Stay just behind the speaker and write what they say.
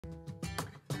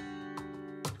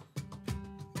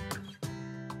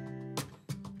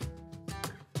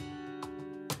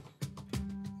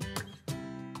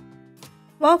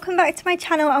Welcome back to my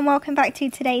channel and welcome back to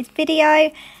today's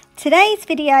video. Today's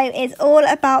video is all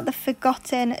about the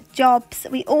forgotten jobs.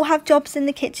 We all have jobs in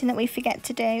the kitchen that we forget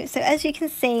to do. So as you can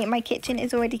see, my kitchen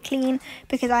is already clean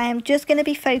because I am just going to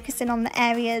be focusing on the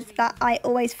areas that I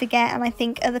always forget and I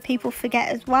think other people forget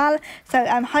as well. So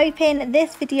I'm hoping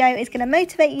this video is going to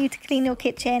motivate you to clean your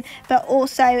kitchen, but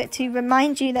also to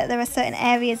remind you that there are certain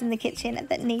areas in the kitchen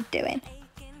that need doing.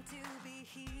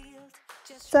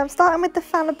 So I'm starting with the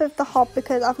fan above the hob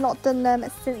because I've not done them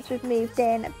since we've moved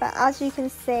in, but as you can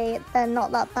see they're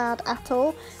not that bad at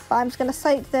all. But I'm just going to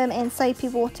soak them in soapy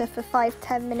water for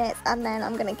 5-10 minutes and then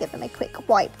I'm going to give them a quick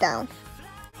wipe down.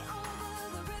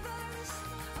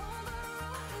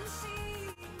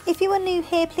 If you are new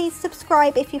here, please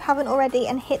subscribe if you haven't already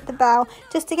and hit the bell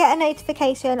just to get a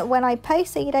notification when I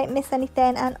post so you don't miss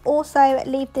anything, and also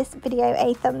leave this video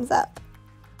a thumbs up.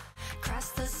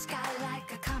 Cross the sky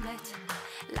like a comet,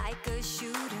 like a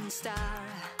shooting star.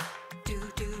 Do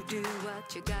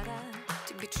what you gotta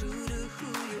to be true to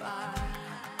who you are.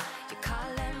 You're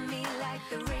calling me like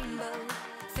the rainbow,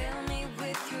 fill me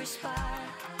with your spark.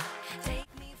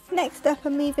 Next up,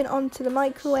 I'm moving on to the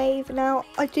microwave. Now,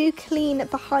 I do clean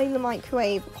behind the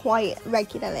microwave quite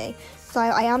regularly, so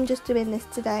I am just doing this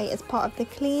today as part of the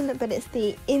clean, but it's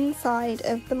the inside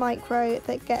of the micro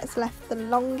that gets left the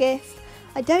longest.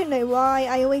 I don't know why,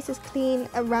 I always just clean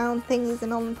around things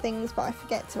and on things, but I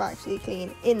forget to actually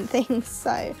clean in things,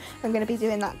 so I'm going to be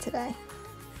doing that today.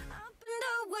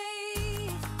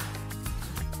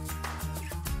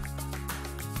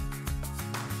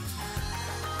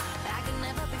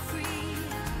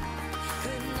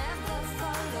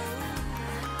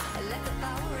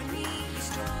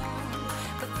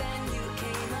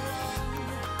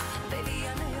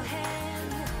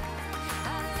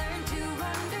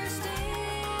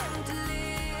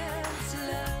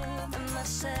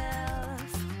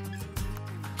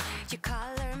 You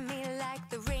color me like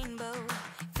the rainbow,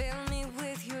 fill me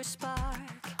with your spark,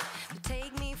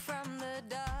 take me from the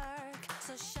dark,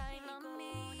 so shine on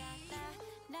me.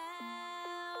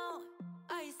 Now,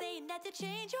 are you saying that to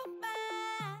change your mind?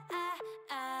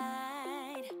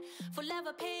 For love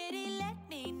or pity, let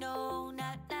me know.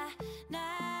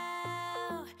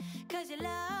 Now, 'cause you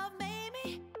love me.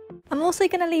 I'm also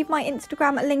going to leave my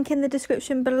Instagram link in the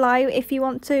description below if you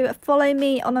want to follow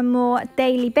me on a more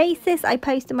daily basis. I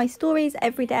post in my stories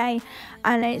every day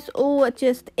and it's all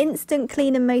just instant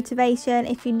clean and motivation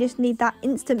if you just need that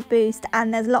instant boost,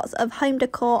 and there's lots of home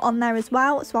decor on there as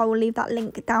well, so I will leave that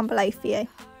link down below for you.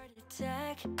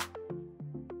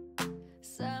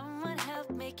 Someone help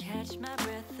me catch my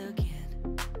breath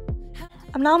again.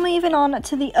 I'm now moving on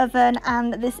to the oven,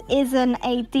 and this isn't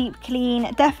a deep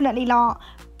clean, definitely not.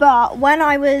 But when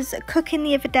I was cooking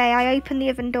the other day, I opened the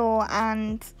oven door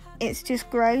and it's just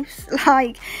gross.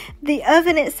 Like, the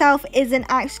oven itself isn't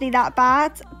actually that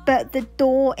bad, but the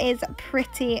door is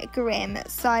pretty grim.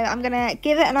 So I'm going to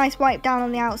give it a nice wipe down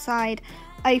on the outside,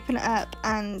 open it up,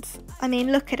 and I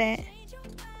mean, look at it.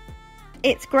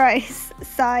 It's gross.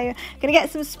 So I'm going to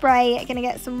get some spray, going to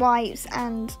get some wipes,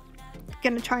 and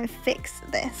going to try and fix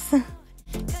this.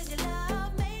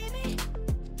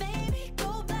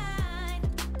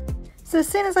 So as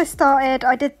soon as I started,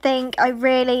 I did think I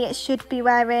really should be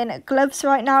wearing gloves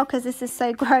right now because this is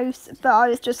so gross, but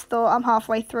I just thought I'm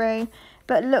halfway through.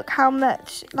 But look how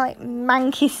much like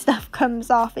manky stuff comes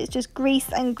off. It's just grease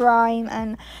and grime,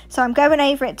 and so I'm going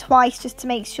over it twice just to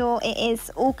make sure it is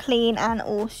all clean and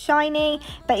all shiny.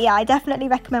 But yeah, I definitely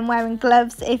recommend wearing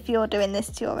gloves if you're doing this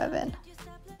to your oven.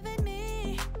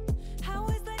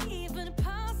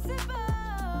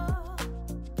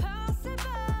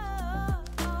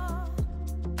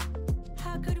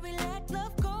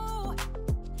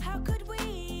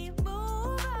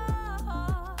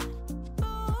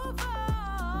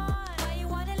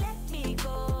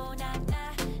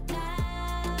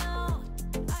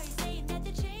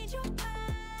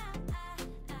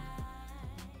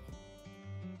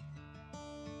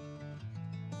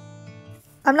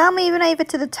 I'm now moving over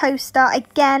to the toaster.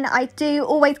 Again, I do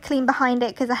always clean behind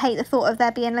it because I hate the thought of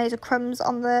there being loads of crumbs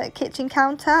on the kitchen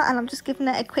counter, and I'm just giving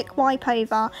it a quick wipe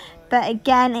over. But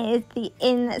again, it is the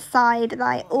inside that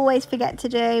I always forget to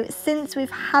do. Since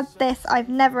we've had this, I've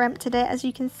never emptied it. As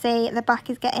you can see, the back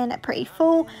is getting pretty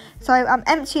full. So I'm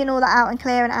emptying all that out and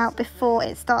clearing it out before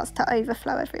it starts to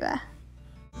overflow everywhere.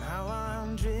 Now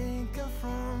I'm drinking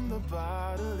from the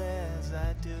bottle as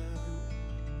I do.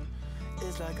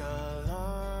 It's like a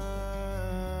long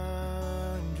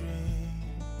dream.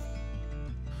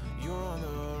 You're on the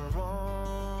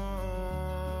wrong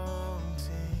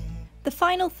team. The the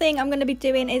final thing I'm going to be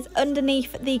doing is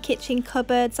underneath the kitchen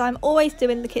cupboards. I'm always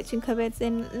doing the kitchen cupboards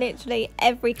in literally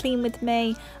every clean with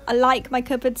me. I like my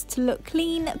cupboards to look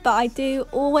clean, but I do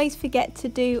always forget to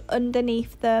do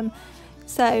underneath them.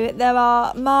 So there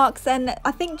are marks, and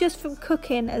I think just from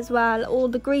cooking as well, all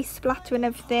the grease splatter and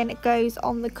everything goes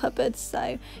on the cupboards,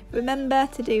 so remember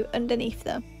to do underneath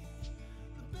them.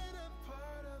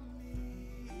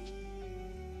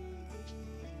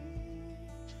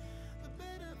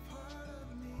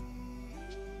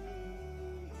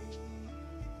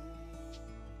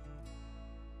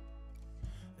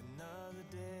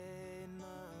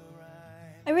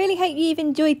 I really hope you've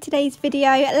enjoyed today's video.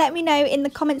 Let me know in the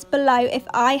comments below if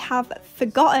I have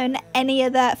forgotten any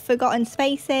other forgotten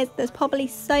spaces. There's probably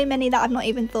so many that I've not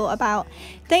even thought about.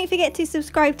 Don't forget to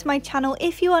subscribe to my channel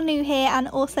if you are new here, and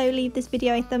also leave this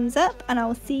video a thumbs up, and I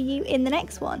will see you in the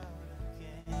next one.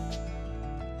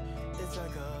 It's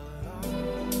like a